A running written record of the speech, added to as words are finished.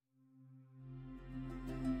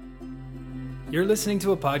You're listening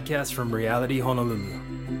to a podcast from Reality Honolulu.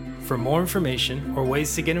 For more information or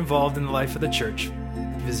ways to get involved in the life of the church,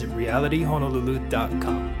 visit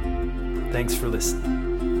realityhonolulu.com. Thanks for listening.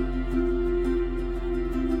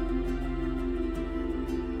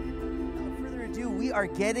 Without further ado, we are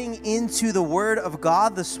getting into the Word of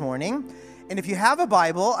God this morning. And if you have a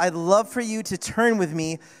Bible, I'd love for you to turn with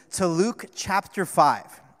me to Luke chapter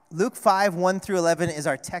 5. Luke 5, 1 through 11 is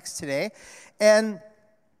our text today. And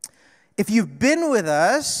if you've been with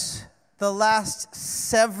us the last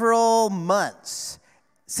several months,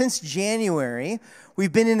 since January,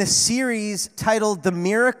 we've been in a series titled The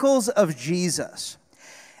Miracles of Jesus.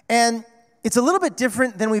 And it's a little bit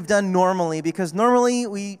different than we've done normally, because normally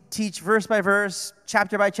we teach verse by verse,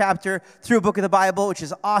 chapter by chapter, through a book of the Bible, which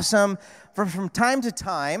is awesome. From time to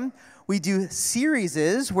time, we do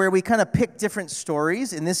series where we kind of pick different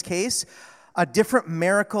stories. In this case, a different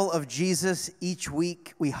miracle of Jesus each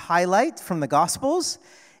week we highlight from the Gospels,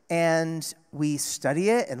 and we study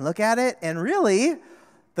it and look at it. And really,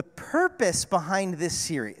 the purpose behind this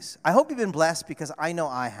series, I hope you've been blessed, because I know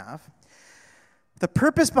I have. The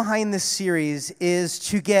purpose behind this series is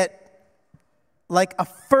to get like a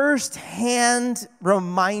first-hand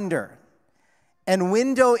reminder and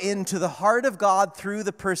window into the heart of God through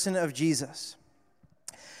the person of Jesus.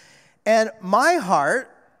 And my heart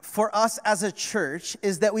for us as a church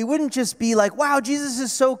is that we wouldn't just be like, wow, Jesus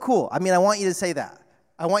is so cool. I mean, I want you to say that.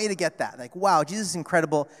 I want you to get that. Like, wow, Jesus is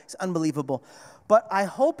incredible. It's unbelievable. But I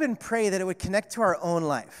hope and pray that it would connect to our own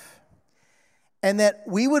life, and that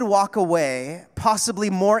we would walk away possibly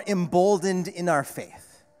more emboldened in our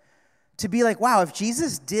faith. To be like, wow, if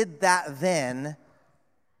Jesus did that then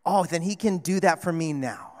he can do that for me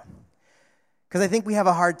now. Because I think we have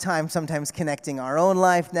a hard time sometimes connecting our own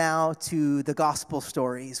life now to the gospel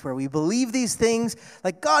stories where we believe these things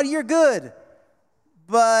like, God, you're good,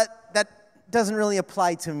 but that doesn't really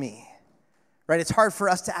apply to me, right? It's hard for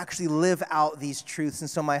us to actually live out these truths. And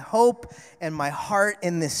so my hope and my heart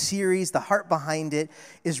in this series, the heart behind it,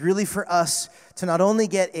 is really for us to not only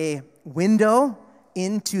get a window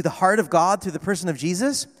into the heart of God through the person of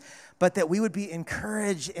Jesus, but that we would be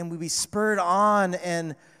encouraged and we'd be spurred on,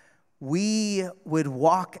 and we would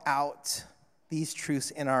walk out these truths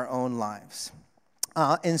in our own lives.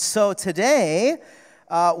 And so today,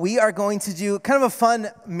 we are going to do kind of a fun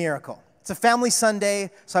miracle. It's a family Sunday,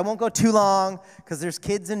 so I won't go too long, because there's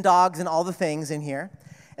kids and dogs and all the things in here.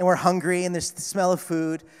 And we're hungry, and there's the smell of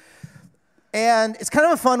food. And it's kind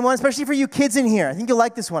of a fun one, especially for you kids in here. I think you'll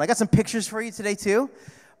like this one. I got some pictures for you today, too.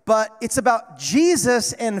 But it's about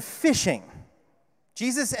Jesus and fishing.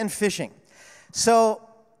 Jesus and fishing. So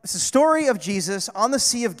it's a story of Jesus on the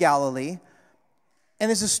Sea of Galilee.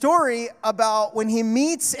 And it's a story about when he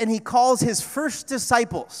meets and he calls his first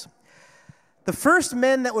disciples. The first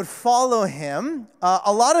men that would follow him,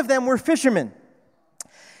 a lot of them were fishermen.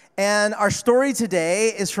 And our story today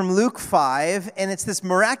is from Luke 5, and it's this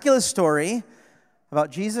miraculous story about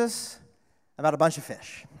Jesus, about a bunch of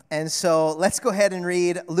fish. And so let's go ahead and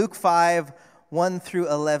read Luke 5, 1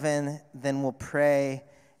 through 11, then we'll pray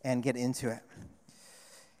and get into it.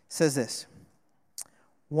 It says this: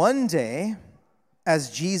 One day,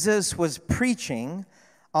 as Jesus was preaching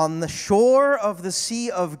on the shore of the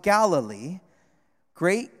Sea of Galilee,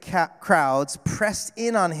 great crowds pressed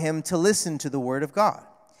in on him to listen to the word of God.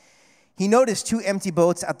 He noticed 2 empty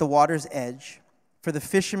boats at the water's edge, for the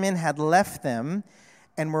fishermen had left them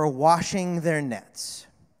and were washing their nets.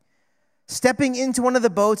 Stepping into one of the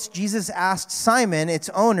boats, Jesus asked Simon, its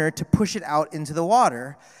owner, to push it out into the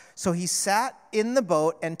water. So he sat in the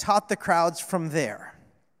boat and taught the crowds from there.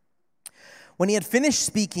 When he had finished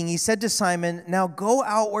speaking, he said to Simon, "Now go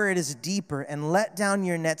out where it is deeper and let down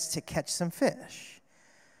your nets to catch some fish."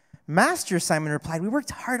 "Master," Simon replied, "we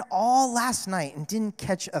worked hard all last night and didn't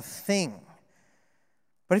catch a thing.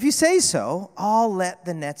 But if you say so, I'll let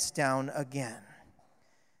the nets down again."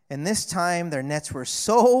 And this time their nets were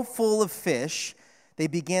so full of fish, they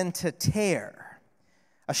began to tear.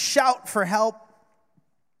 A shout for help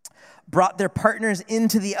brought their partners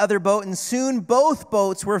into the other boat, and soon both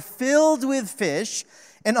boats were filled with fish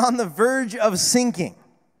and on the verge of sinking.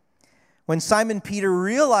 When Simon Peter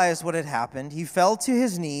realized what had happened, he fell to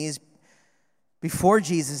his knees before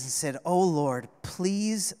Jesus and said, "Oh Lord,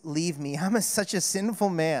 please leave me. I'm such a sinful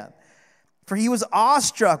man." For he was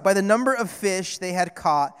awestruck by the number of fish they had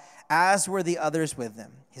caught, as were the others with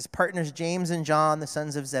them. His partners James and John, the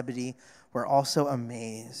sons of Zebedee, were also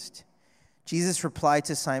amazed. Jesus replied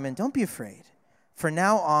to Simon, "Don't be afraid. From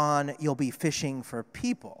now on, you'll be fishing for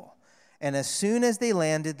people." And as soon as they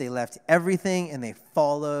landed, they left everything and they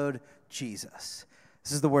followed Jesus.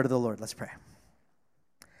 This is the word of the Lord. Let's pray.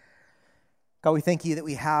 God, we thank you that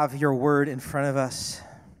we have your word in front of us,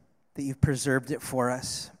 that you've preserved it for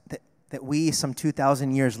us, that we, some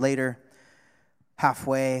 2,000 years later,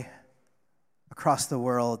 halfway across the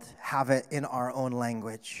world, have it in our own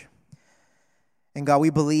language. And God,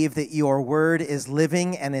 we believe that your word is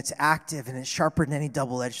living and it's active and it's sharper than any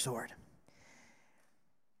double-edged sword.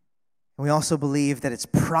 And we also believe that it's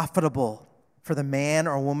profitable for the man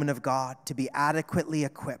or woman of God to be adequately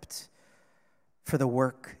equipped for the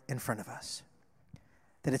work in front of us.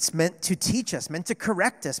 That it's meant to teach us, meant to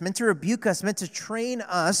correct us, meant to rebuke us, meant to train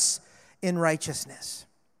us in righteousness.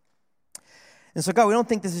 And so, God, we don't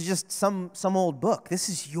think this is just some old book. This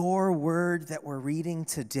is your word that we're reading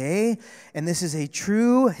today. And this is a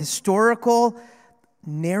true historical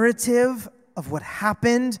narrative of what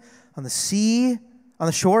happened on the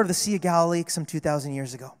shore of the Sea of Galilee some 2,000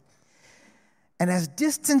 years ago. And as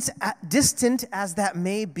distant as that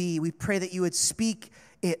may be, we pray that you would speak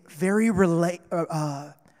it that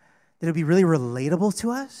it would be really relatable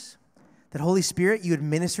to us. That Holy Spirit, you would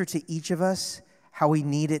minister to each of us how we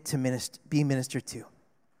need it to be ministered to.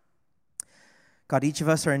 God, each of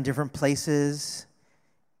us are in different places.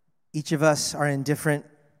 Each of us are in different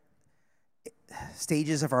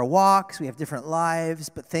stages of our walks. We have different lives,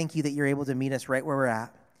 but thank you that you're able to meet us right where we're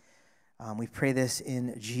at. We pray this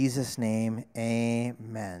in Jesus' name,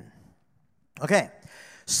 amen. Okay,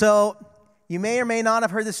 so you may or may not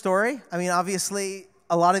have heard this story. I mean, obviously,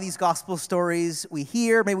 a lot of these gospel stories we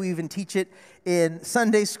hear, maybe we even teach it in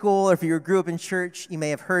Sunday school, or if you grew up in church, you may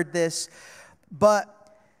have heard this.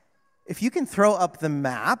 But if you can throw up the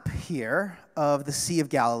map here of the Sea of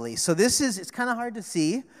Galilee. So it's kind of hard to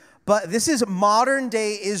see, but this is modern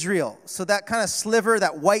day Israel. So that kind of sliver,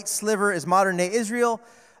 that white sliver is modern day Israel.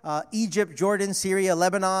 Egypt, Jordan, Syria,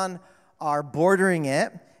 Lebanon are bordering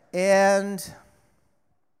it. And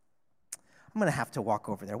I'm going to have to walk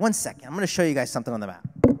over there. 1 second. I'm going to show you guys something on the map.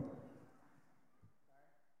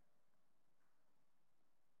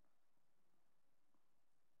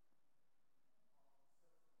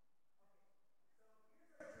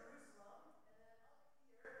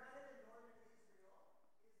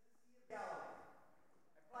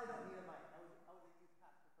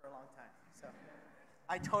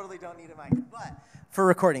 I totally don't need a mic, but for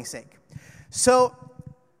recording's sake. So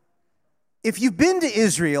if you've been to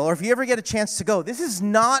Israel, or if you ever get a chance to go, this is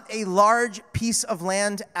not a large piece of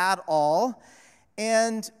land at all.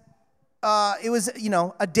 And it was,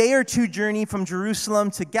 a day or two journey from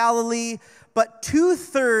Jerusalem to Galilee. But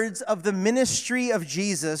 2/3 of the ministry of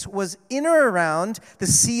Jesus was in or around the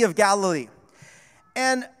Sea of Galilee.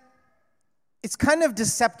 And it's kind of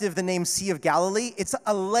deceptive, the name Sea of Galilee. It's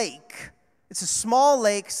a lake. It's a small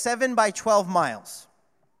lake, 7 by 12 miles.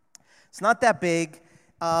 It's not that big.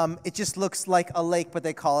 It just looks like a lake, but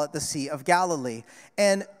they call it the Sea of Galilee.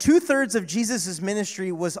 And 2/3 of Jesus'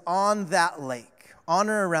 ministry was on that lake, on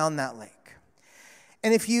or around that lake.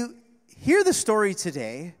 And if you hear the story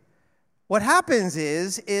today, what happens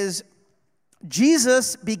is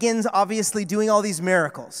Jesus begins obviously doing all these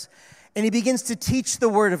miracles. And he begins to teach the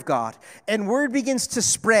word of God. And word begins to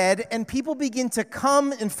spread, and people begin to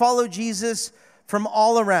come and follow Jesus from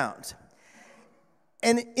all around.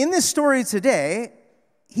 And in this story today,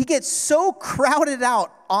 he gets so crowded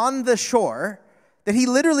out on the shore that he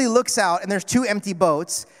literally looks out, and there's 2 empty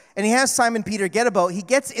boats, and he has Simon Peter get a boat. He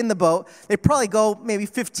gets in the boat. They probably go maybe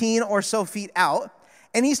 15 or so feet out,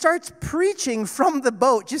 and he starts preaching from the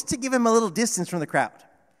boat just to give him a little distance from the crowd.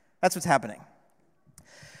 That's what's happening.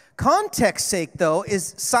 Context sake, though,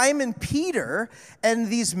 is Simon Peter and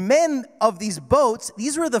these men of these boats,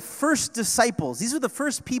 these were the first disciples. These were the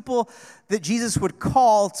first people that Jesus would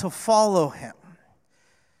call to follow him.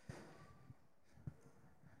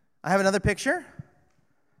 I have another picture.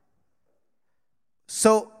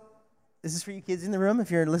 So, this is for you kids in the room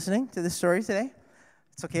if you're listening to this story today.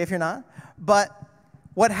 It's okay if you're not. But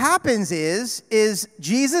what happens is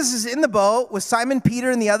Jesus is in the boat with Simon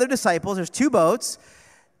Peter and the other disciples. There's 2 boats.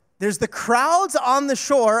 There's the crowds on the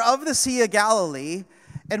shore of the Sea of Galilee,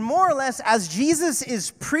 and more or less, as Jesus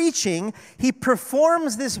is preaching, he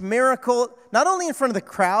performs this miracle, not only in front of the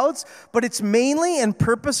crowds, but it's mainly and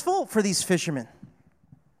purposeful for these fishermen.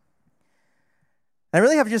 I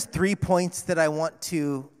really have just 3 points that I want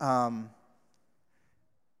to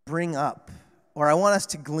bring up, or I want us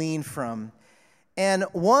to glean from. And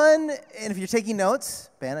one, and if you're taking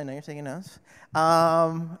notes, Ben, I know you're taking notes.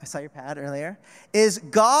 I saw your pad earlier, is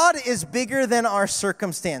God is bigger than our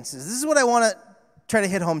circumstances. This is what I want to try to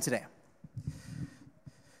hit home today.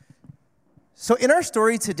 So in our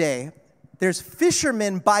story today, there's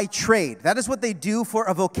fishermen by trade. That is what they do for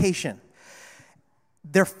a vocation.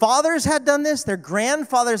 Their fathers had done this. Their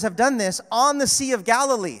grandfathers have done this on the Sea of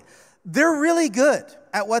Galilee. They're really good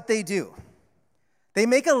at what they do. They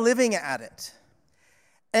make a living at it.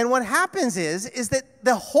 And what happens is that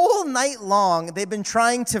the whole night long, they've been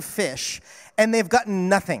trying to fish, and they've gotten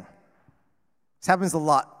nothing. This happens a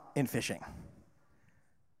lot in fishing.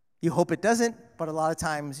 You hope it doesn't, but a lot of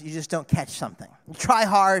times you just don't catch something. You try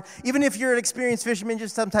hard. Even if you're an experienced fisherman,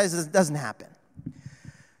 just sometimes it doesn't happen.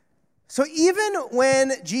 So even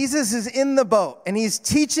when Jesus is in the boat and he's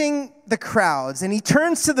teaching the crowds and he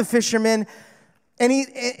turns to the fishermen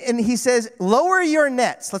and he says, lower your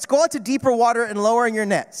nets. Let's go out to deeper water and lower your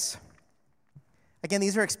nets. Again,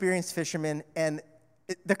 these are experienced fishermen and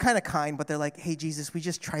they're kind of kind, but they're like, hey, Jesus, we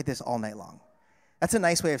just tried this all night long. That's a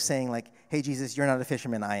nice way of saying like, hey, Jesus, you're not a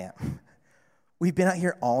fisherman, I am. We've been out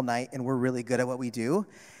here all night and we're really good at what we do.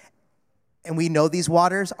 And we know these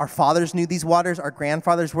waters. Our fathers knew these waters. Our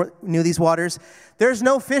grandfathers knew these waters. There's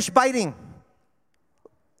no fish biting.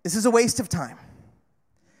 This is a waste of time.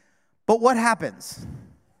 But what happens?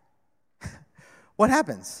 What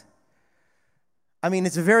happens? I mean,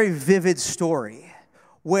 it's a very vivid story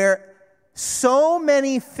where so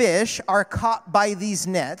many fish are caught by these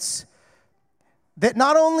nets that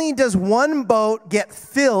not only does one boat get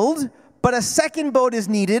filled, but a second boat is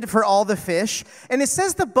needed for all the fish. And it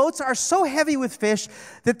says the boats are so heavy with fish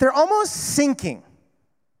that they're almost sinking.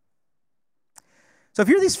 So if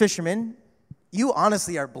you're these fishermen, you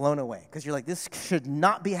honestly are blown away because you're like, this should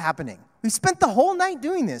not be happening. We spent the whole night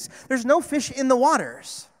doing this. There's no fish in the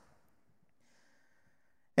waters.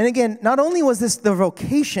 And again, not only was this their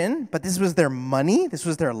vocation, but this was their money. This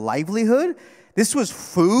was their livelihood. This was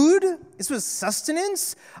food. This was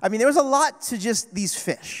sustenance. I mean, there was a lot to just these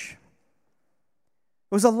fish.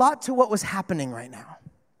 There was a lot to what was happening right now.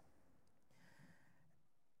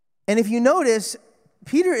 And if you notice,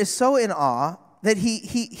 Peter is so in awe that he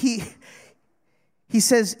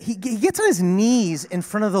says, he gets on his knees in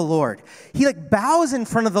front of the Lord. He like bows in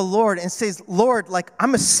front of the Lord and says, Lord, like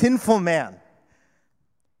I'm a sinful man.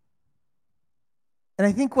 And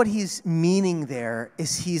I think what he's meaning there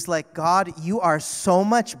is he's like, God, you are so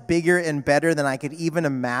much bigger and better than I could even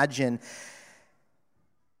imagine,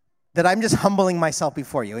 that I'm just humbling myself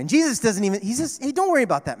before you. And Jesus doesn't even, he says, hey, don't worry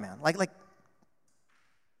about that, man. Like,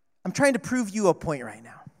 I'm trying to prove you a point right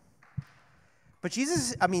now. But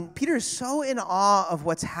Peter is so in awe of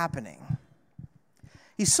what's happening.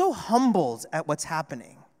 He's so humbled at what's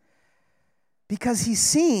happening because he's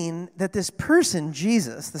seen that this person,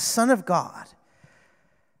 Jesus, the Son of God,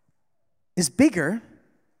 is bigger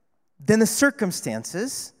than the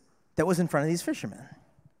circumstances that was in front of these fishermen.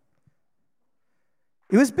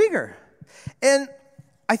 It was bigger. And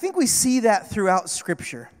I think we see that throughout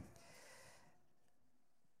Scripture.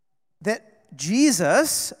 That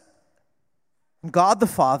Jesus, God the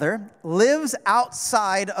Father, lives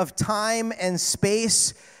outside of time and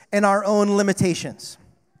space and our own limitations.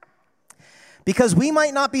 Because we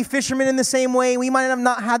might not be fishermen in the same way, we might have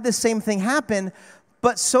not had the same thing happen,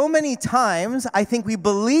 but so many times I think we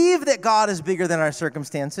believe that God is bigger than our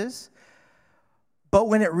circumstances. But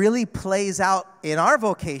when it really plays out in our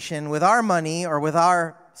vocation, with our money or with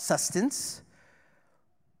our sustenance,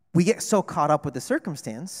 we get so caught up with the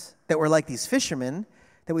circumstance that we're like these fishermen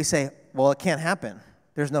that we say, well, it can't happen.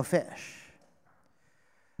 There's no fish.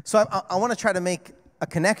 So I want to try to make a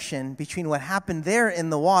connection between what happened there in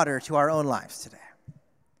the water to our own lives today.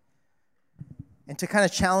 And to kind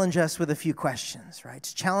of challenge us with a few questions, right?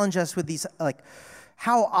 To challenge us with these, like,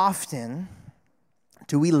 how often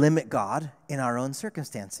do we limit God in our own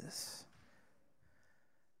circumstances?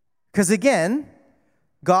 Because again,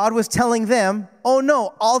 God was telling them, oh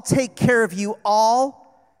no, I'll take care of you,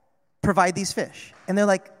 I'll provide these fish. And they're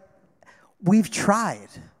like, we've tried.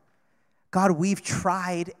 God, we've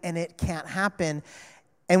tried and it can't happen.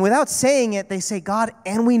 And without saying it, they say, God,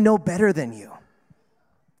 and we know better than you.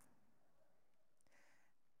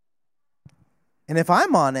 And if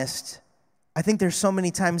I'm honest, I think there's so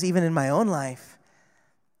many times, even in my own life,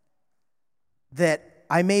 that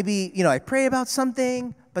I maybe, I pray about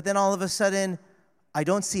something, but then all of a sudden, I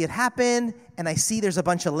don't see it happen, and I see there's a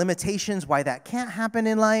bunch of limitations why that can't happen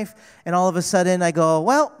in life, and all of a sudden I go,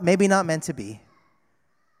 well, maybe not meant to be.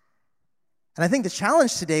 And I think the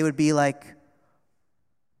challenge today would be like,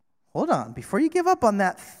 hold on, before you give up on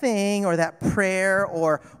that thing or that prayer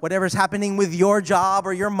or whatever's happening with your job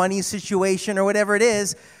or your money situation or whatever it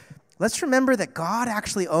is, let's remember that God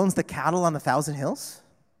actually owns the cattle on 1,000 hills.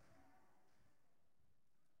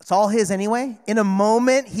 It's all his anyway. In a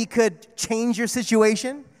moment, he could change your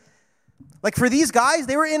situation. Like for these guys,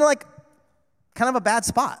 they were in like kind of a bad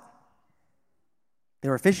spot. They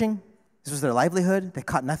were fishing. This was their livelihood. They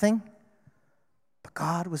caught nothing. But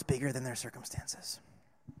God was bigger than their circumstances.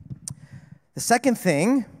 The second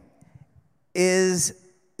thing is,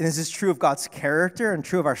 and this is true of God's character and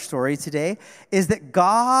true of our story today, is that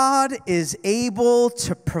God is able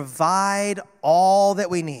to provide all that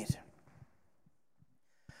we need.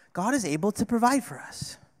 God is able to provide for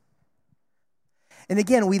us. And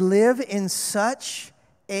again, we live in such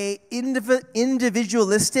a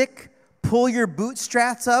individualistic, pull your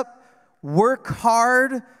bootstraps up, work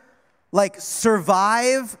hard, like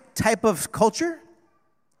survive type of culture,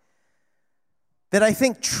 that I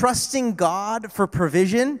think trusting God for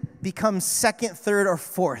provision becomes second, third, or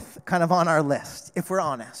fourth kind of on our list, if we're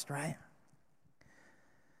honest, right?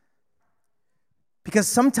 Because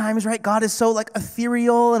sometimes, right, God is so like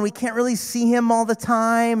ethereal and we can't really see him all the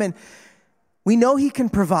time, and we know he can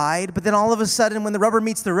provide, but then all of a sudden when the rubber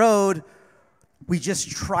meets the road, we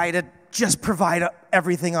just try to just provide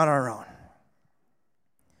everything on our own.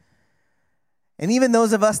 And even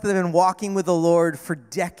those of us that have been walking with the Lord for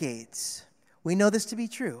decades, we know this to be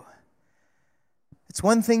true. It's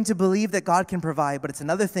one thing to believe that God can provide, but it's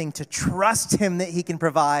another thing to trust him that he can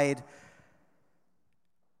provide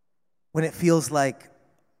when it feels like,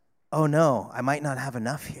 oh no, I might not have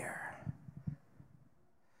enough here.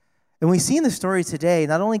 And we see in the story today,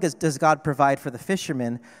 not only does God provide for the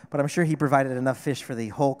fishermen, but I'm sure he provided enough fish for the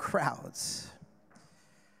whole crowds.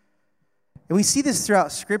 And we see this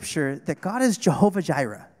throughout Scripture, that God is Jehovah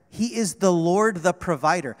Jireh. He is the Lord, the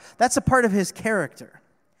provider. That's a part of his character.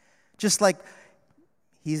 Just like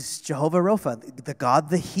he's Jehovah Rapha, the God,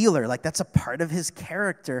 the healer. Like that's a part of his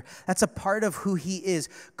character. That's a part of who he is.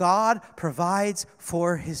 God provides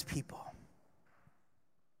for his people.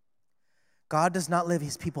 God does not leave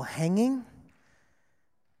his people hanging.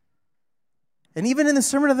 And even in the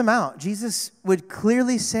Sermon on the Mount, Jesus would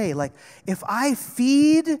clearly say, like, if I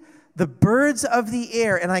feed the birds of the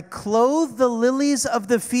air and I clothe the lilies of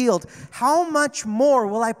the field, how much more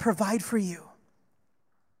will I provide for you?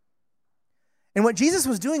 And what Jesus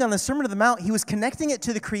was doing on the Sermon on the Mount, he was connecting it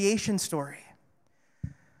to the creation story.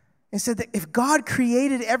 He said that if God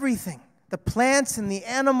created everything, the plants and the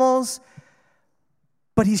animals,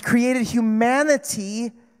 but he's created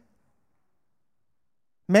humanity,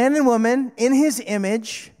 man and woman, in his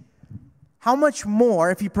image, how much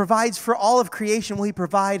more, if he provides for all of creation, will he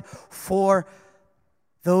provide for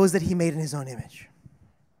those that he made in his own image?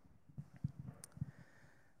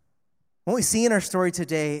 What we see in our story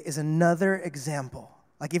today is another example.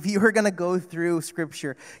 Like if you were going to go through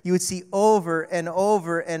Scripture, you would see over and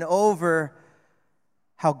over and over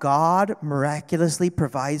how God miraculously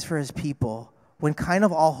provides for his people when kind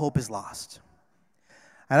of all hope is lost.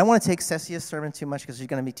 I don't want to take Cecia's sermon too much because she's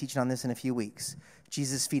going to be teaching on this in a few weeks.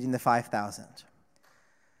 Jesus feeding the 5,000.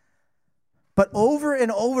 But over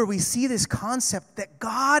and over we see this concept that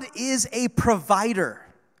God is a provider.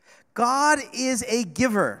 God is a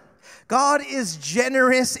giver. God is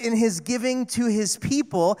generous in his giving to his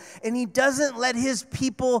people, and he doesn't let his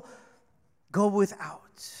people go without.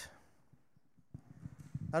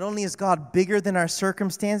 Not only is God bigger than our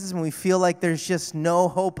circumstances when we feel like there's just no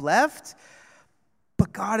hope left,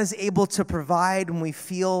 but God is able to provide when we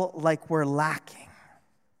feel like we're lacking.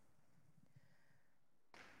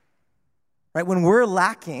 Right? When we're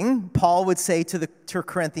lacking, Paul would say to the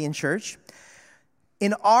Corinthian church,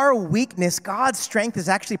 in our weakness, God's strength is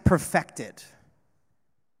actually perfected.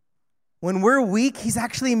 When we're weak, he's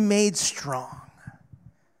actually made strong.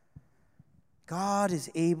 God is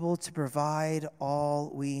able to provide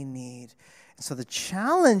all we need. And so the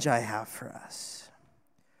challenge I have for us,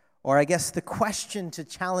 or I guess the question to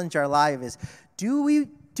challenge our life is, do we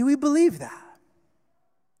believe that?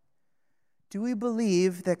 Do we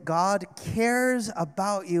believe that God cares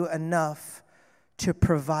about you enough to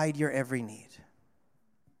provide your every need?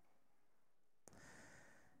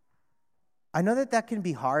 I know that can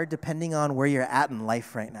be hard depending on where you're at in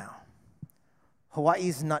life right now. Hawaii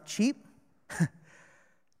is not cheap.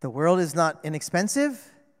 The world is not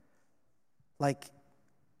inexpensive. Like,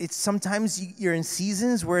 it's sometimes you're in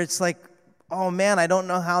seasons where it's like, oh man, I don't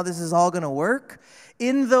know how this is all going to work.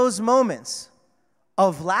 In those moments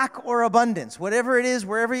of lack or abundance, whatever it is,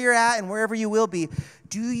 wherever you're at and wherever you will be,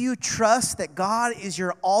 do you trust that God is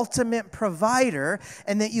your ultimate provider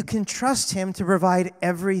and that you can trust him to provide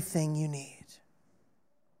everything you need?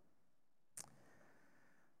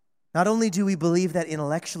 Not only do we believe that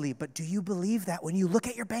intellectually, but do you believe that when you look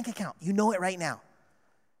at your bank account? You know it right now.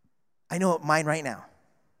 I know mine right now.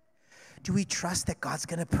 Do we trust that God's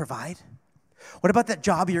going to provide? What about that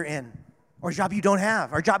job you're in, or a job you don't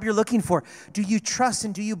have, or a job you're looking for? Do you trust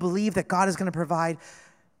and do you believe that God is going to provide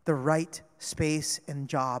the right space and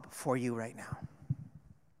job for you right now.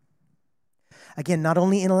 Again, not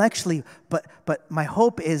only intellectually, but my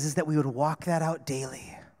hope is that we would walk that out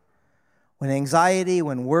daily. When anxiety,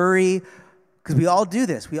 when worry, because we all do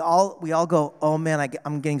this. We all go, oh man,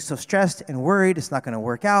 I'm getting so stressed and worried, it's not going to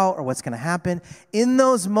work out, or what's going to happen. In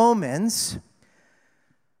those moments,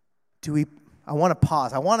 I want to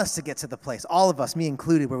pause. I want us to get to the place, all of us, me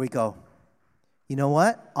included, where we go, you know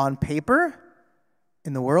what? On paper,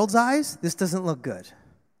 in the world's eyes, this doesn't look good.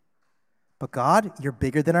 But God, you're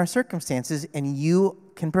bigger than our circumstances, and you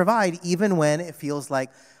can provide even when it feels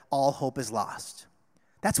like all hope is lost.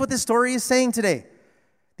 That's what this story is saying today.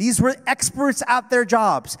 These were experts at their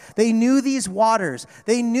jobs. They knew these waters.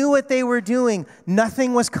 They knew what they were doing.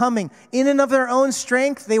 Nothing was coming. In and of their own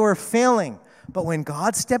strength, they were failing. But when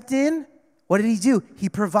God stepped in, what did he do? He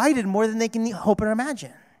provided more than they can hope or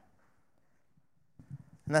imagine.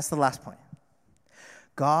 And that's the last point.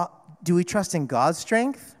 Do we trust in God's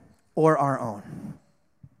strength or our own?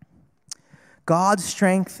 God's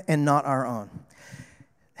strength and not our own.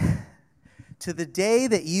 To the day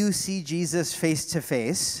that you see Jesus face to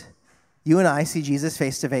face, you and I see Jesus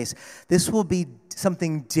face to face, this will be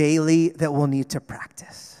something daily that we'll need to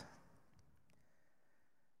practice.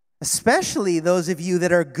 Especially those of you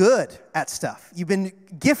that are good at stuff. You've been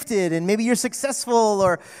gifted and maybe you're successful,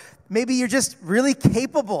 or maybe you're just really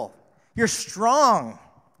capable. You're strong.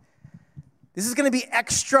 This is going to be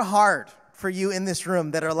extra hard for you in this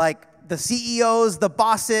room that are like the CEOs, the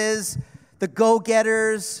bosses, the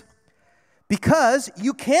go-getters, because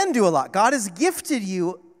you can do a lot. God has gifted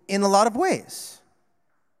you in a lot of ways.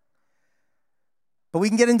 But we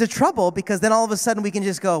can get into trouble because then all of a sudden we can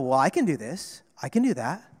just go, well, I can do this. I can do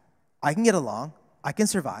that. I can get along. I can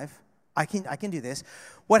survive. I can do this.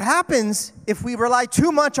 What happens if we rely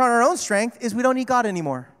too much on our own strength is we don't need God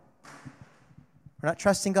anymore. We're not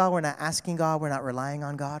trusting God. We're not asking God. We're not relying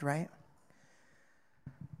on God, right?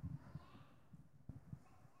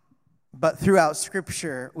 But throughout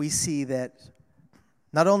Scripture, we see that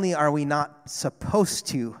not only are we not supposed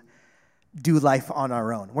to do life on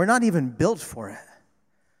our own, we're not even built for it.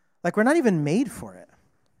 Like, we're not even made for it.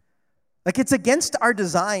 Like, it's against our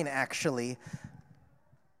design, actually,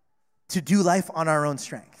 to do life on our own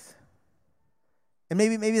strength. And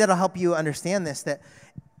maybe that'll help you understand this, that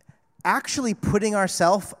actually putting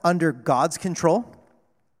ourselves under God's control,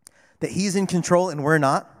 that he's in control and we're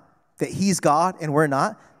not, that he's God and we're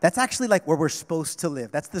not, that's actually like where we're supposed to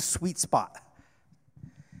live. That's the sweet spot.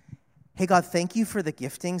 Hey, God, thank you for the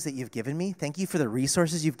giftings that you've given me. Thank you for the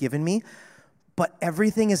resources you've given me. But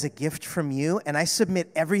everything is a gift from you, and I submit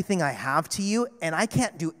everything I have to you, and I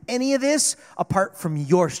can't do any of this apart from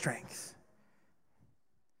your strength.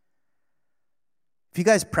 If you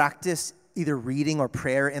guys practice either reading or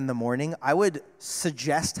prayer in the morning, I would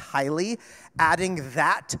suggest highly adding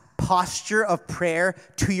that posture of prayer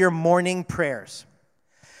to your morning prayers.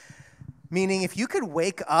 Meaning, if you could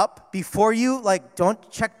wake up before you, don't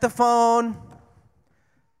check the phone.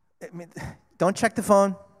 Don't check the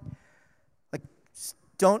phone.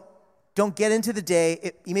 Don't get into the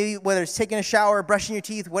day. Maybe whether it's taking a shower, brushing your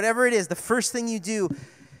teeth, whatever it is, the first thing you do,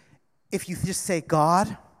 if you just say,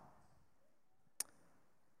 God,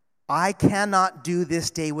 I cannot do this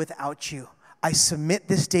day without you. I submit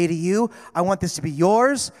this day to you. I want this to be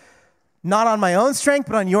yours, not on my own strength,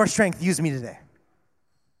 but on your strength. Use me today.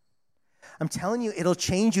 I'm telling you, it'll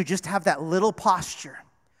change you. Just have that little posture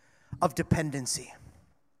of dependency.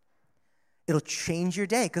 It'll change your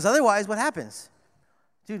day. Because otherwise, what happens?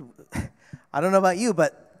 Dude, I don't know about you,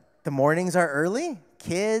 but the mornings are early.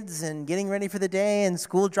 Kids and getting ready for the day and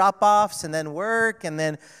school drop-offs and then work and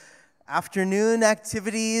then afternoon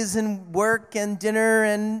activities and work and dinner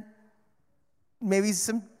and maybe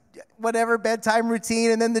some whatever bedtime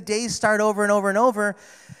routine, and then the days start over and over and over,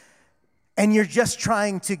 and you're just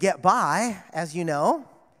trying to get by, as you know,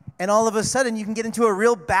 and all of a sudden you can get into a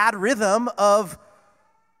real bad rhythm of,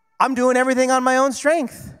 I'm doing everything on my own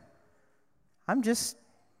strength. I'm just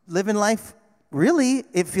living life, really,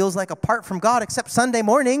 it feels like apart from God, except Sunday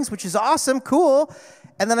mornings, which is awesome, cool,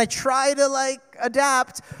 and then I try to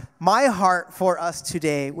adapt. My heart for us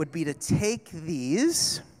today would be to take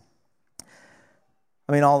these,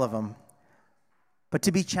 all of them, but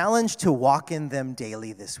to be challenged to walk in them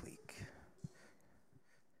daily this week.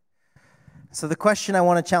 So the question I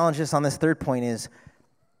want to challenge us on this third point is,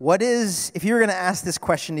 if you were going to ask this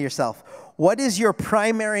question to yourself, what is your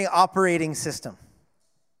primary operating system?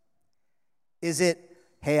 Is it,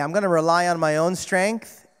 hey, I'm going to rely on my own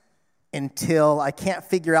strength until I can't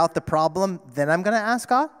figure out the problem, then I'm going to ask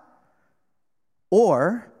God?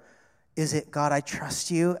 Or is it, God, I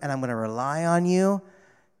trust you and I'm going to rely on you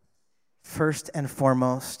first and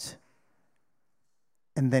foremost,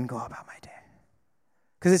 and then go about my day.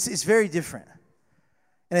 Because it's very different.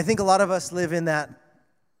 And I think a lot of us live in that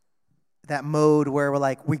mode where we're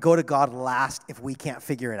like, we go to God last if we can't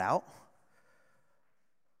figure it out.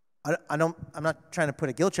 I'm not trying to put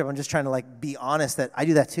a guilt trip. I'm just trying to be honest that I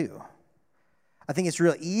do that too. I think it's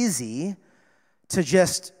real easy to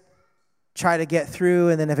just try to get through,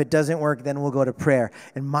 and then if it doesn't work, then we'll go to prayer.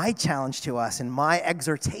 And my challenge to us and my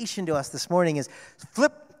exhortation to us this morning is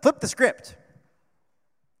flip the script.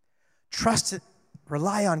 Trust it,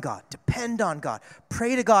 rely on God, depend on God,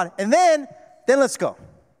 pray to God, and then let's go.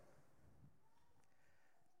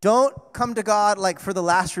 Don't come to God for the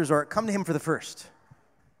last resort. Come to him for the first,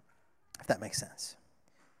 if that makes sense.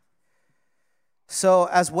 So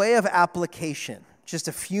as way of application, just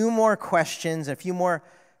a few more questions, a few more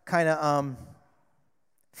kind of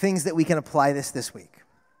things that we can apply this week.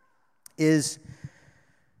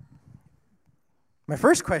 My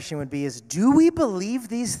first question would be do we believe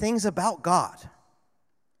these things about God?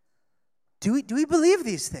 Do we believe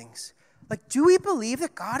these things? Do we believe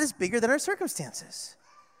that God is bigger than our circumstances?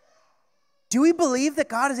 Do we believe that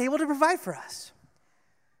God is able to provide for us?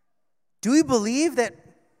 Do we believe that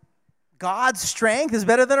God's strength is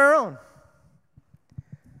better than our own?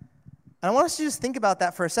 And I want us to just think about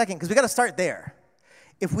that for a second, because we got to start there.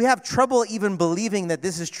 If we have trouble even believing that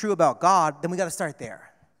this is true about God, then we got to start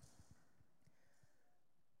there.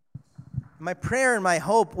 My prayer and my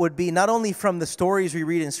hope would be not only from the stories we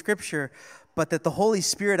read in Scripture, but that the Holy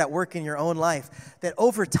Spirit at work in your own life, that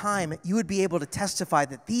over time you would be able to testify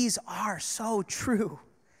that these are so true.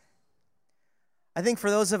 I think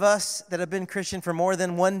for those of us that have been Christian for more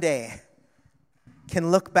than one day, can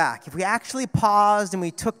look back. If we actually paused and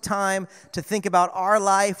we took time to think about our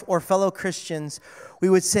life or fellow Christians, we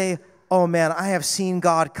would say, oh man, I have seen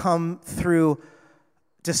God come through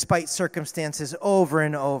despite circumstances over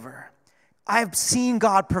and over. I've seen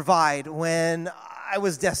God provide when I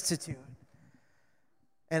was destitute.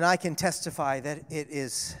 And I can testify that it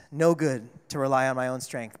is no good to rely on my own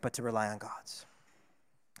strength, but to rely on God's.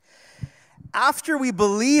 After we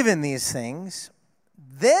believe in these things,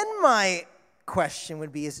 then my question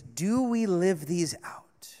would be do we live these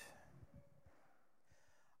out?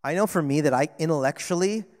 I know for me that I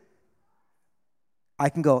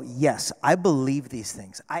can go, yes, I believe these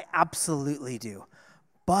things. I absolutely do.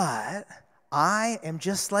 But I am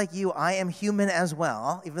just like you. I am human as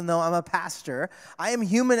well. Even though I'm a pastor, I am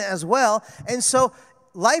human as well. And so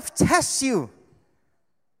life tests you.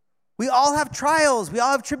 We all have trials. We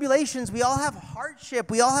all have tribulations. We all have hardship.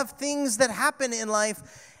 We all have things that happen in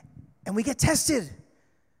life. And we get tested.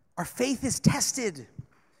 Our faith is tested.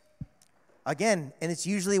 Again, and it's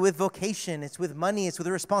usually with vocation. It's with money. It's with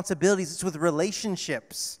responsibilities. It's with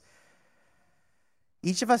relationships.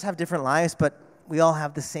 Each of us have different lives, but we all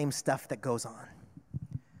have the same stuff that goes on.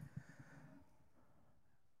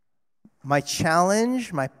 My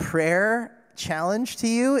challenge, my prayer challenge to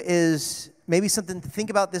you is maybe something to think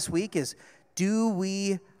about this week is, do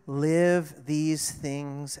we live these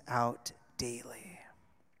things out daily?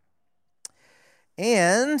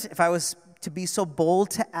 And if I was to be so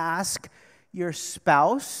bold to ask your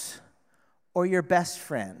spouse or your best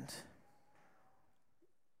friend,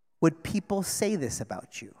 would people say this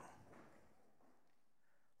about you?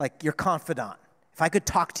 Like your confidant. If I could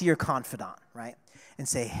talk to your confidant, right, and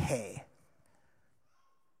say, hey,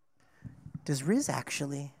 does Riz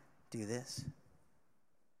actually do this?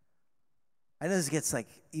 I know this gets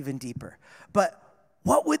even deeper, but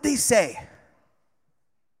what would they say?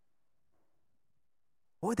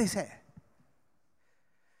 What would they say?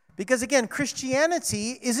 Because again,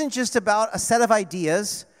 Christianity isn't just about a set of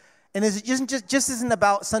ideas, and it just isn't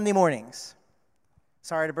about Sunday mornings.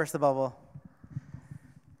 Sorry to burst the bubble.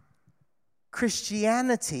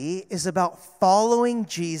 Christianity is about following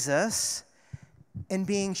Jesus and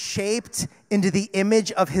being shaped into the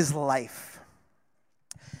image of his life.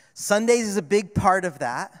 Sundays is a big part of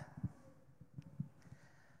that.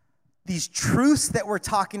 These truths that we're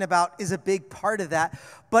talking about is a big part of that.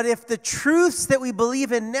 But if the truths that we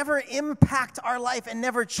believe in never impact our life and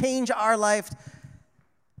never change our life,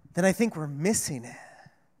 then I think we're missing it.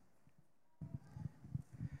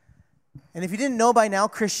 And if you didn't know by now,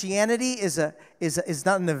 Christianity is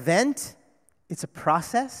not an event, it's a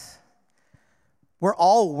process. We're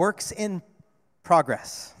all works in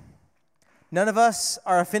progress. None of us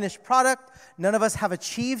are a finished product. None of us have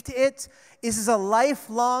achieved it. This is a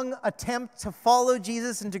lifelong attempt to follow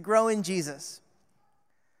Jesus and to grow in Jesus.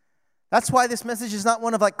 That's why this message is not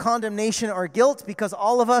one of condemnation or guilt, because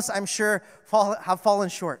all of us, I'm sure, have fallen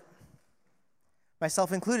short,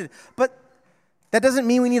 myself included. But That doesn't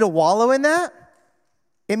mean we need to wallow in that.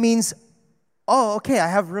 It means, oh, okay, I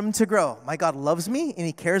have room to grow. My God loves me, and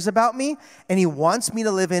he cares about me, and he wants me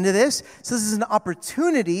to live into this. So this is an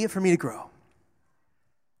opportunity for me to grow.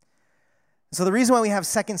 So the reason why we have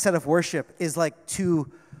second set of worship is like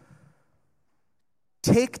to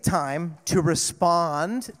take time to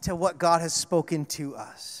respond to what God has spoken to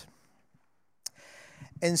us.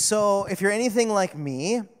 And so if you're anything like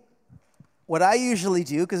me, what I usually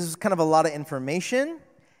do, because there's kind of a lot of information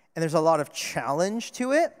and there's a lot of challenge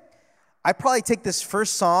to it, I probably take this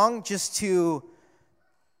first song just to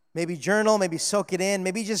maybe journal, maybe soak it in,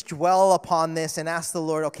 maybe just dwell upon this and ask the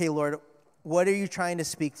Lord, okay, Lord, what are you trying to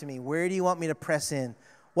speak to me? Where do you want me to press in?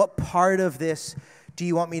 What part of this do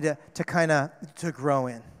you want me to grow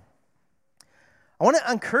in? I want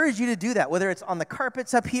to encourage you to do that, whether it's on the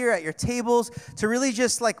carpets up here, at your tables, to really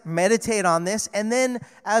just like meditate on this. And then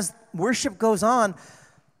as worship goes on,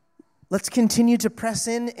 let's continue to press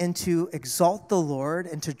in and to exalt the Lord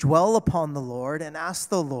and to dwell upon the Lord and ask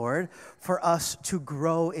the Lord for us to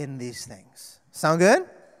grow in these things. Sound good?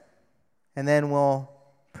 And then we'll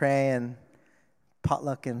pray and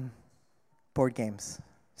potluck and board games.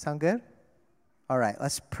 Sound good? All right,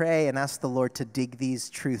 let's pray and ask the Lord to dig these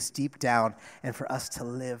truths deep down and for us to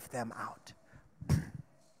live them out.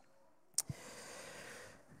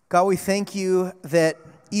 God, we thank you that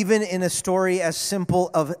even in a story as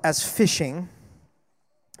simple as fishing,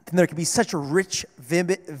 there can be such rich,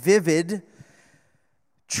 vivid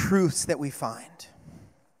truths that we find.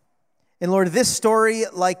 And Lord, this story,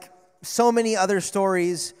 like so many other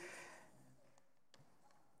stories,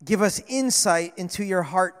 give us insight into your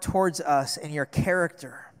heart towards us and your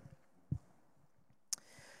character.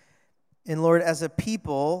 And Lord, as a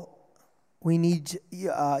people, we need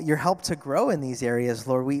your help to grow in these areas,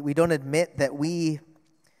 Lord. We don't admit that we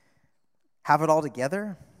have it all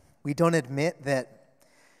together. We don't admit that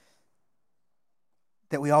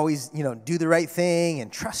we always, do the right thing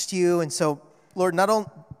and trust you. And so, Lord, not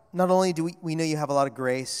only do we know you have a lot of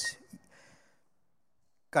grace,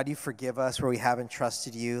 God, you forgive us where we haven't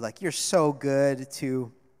trusted you. Like, you're so good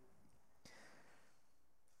to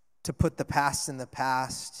put the past in the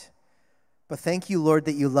past. But thank you, Lord,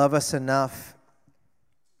 that you love us enough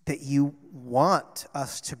that you want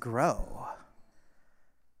us to grow.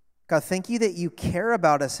 God, thank you that you care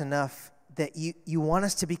about us enough that you want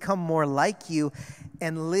us to become more like you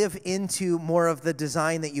and live into more of the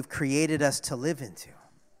design that you've created us to live into.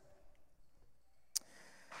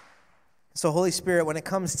 So, Holy Spirit, when it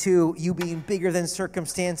comes to you being bigger than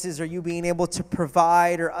circumstances or you being able to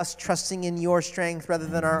provide or us trusting in your strength rather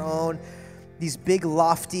than our own, these big,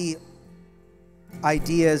 lofty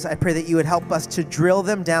ideas, I pray that you would help us to drill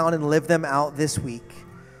them down and live them out this week.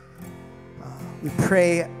 We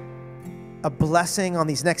pray a blessing on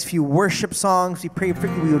these next few worship songs. We pray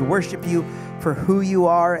we would worship you for who you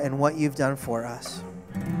are and what you've done for us.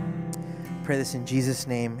 Pray this in Jesus'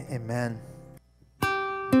 name, amen.